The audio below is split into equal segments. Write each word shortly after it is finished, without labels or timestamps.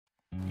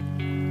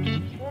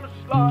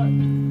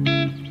On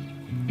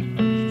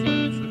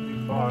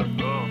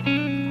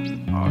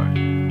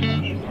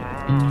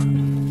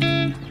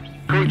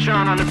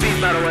the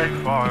beat, by the way.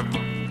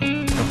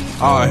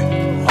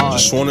 I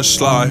just wanna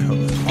slide,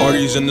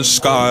 parties in the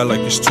sky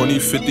like it's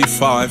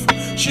 2055.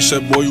 She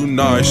said, boy you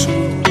nice,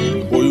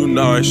 boy you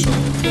nice.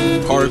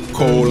 Heart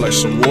cold like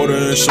some water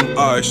and some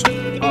ice.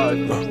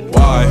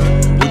 Why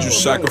would you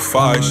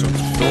sacrifice,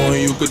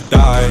 knowing you could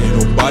die,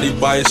 ain't nobody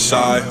by your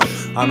side?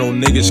 I know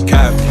niggas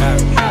cap,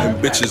 and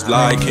bitches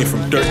lie. Came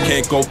from dirt,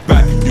 can't go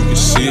back, you can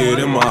see it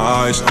in my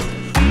eyes.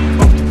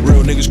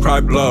 Real niggas cry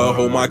blood,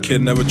 hope my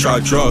kid never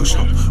tried drugs.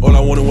 All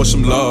I wanted was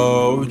some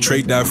love,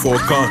 trade that for a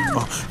gun.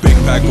 Big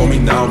pack on me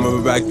now,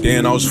 remember back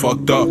then I was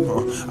fucked up.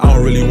 I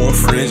don't really want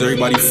friends,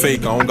 everybody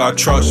fake, I don't got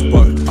trust.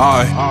 But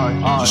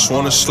I just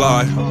wanna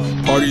slide,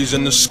 parties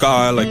in the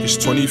sky like it's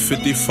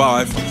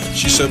 2055.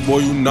 She said, boy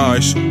you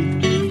nice,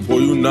 boy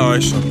you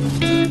nice.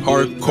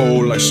 Heart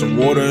cold like some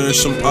water and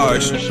some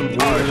ice.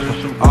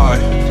 I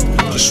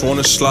just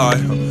wanna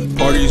slide,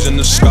 parties in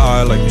the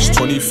sky like it's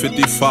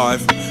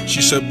 2055.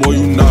 She said, boy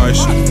you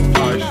nice,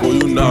 boy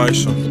you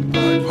nice.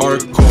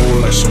 Heart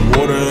cold like some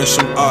water and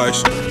some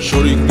ice.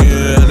 Shorty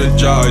get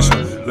energized,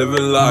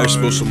 living life.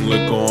 Spill some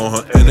liquor on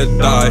her inner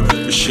thigh,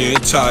 but she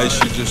ain't tight,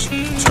 she just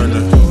turned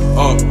it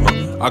up.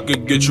 I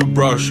could get you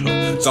brushed,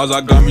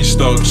 Zaza got me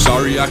stuck.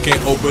 Sorry I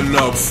can't open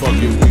up, fuck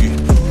it,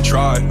 we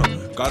try.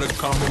 Gotta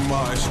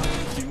compromise.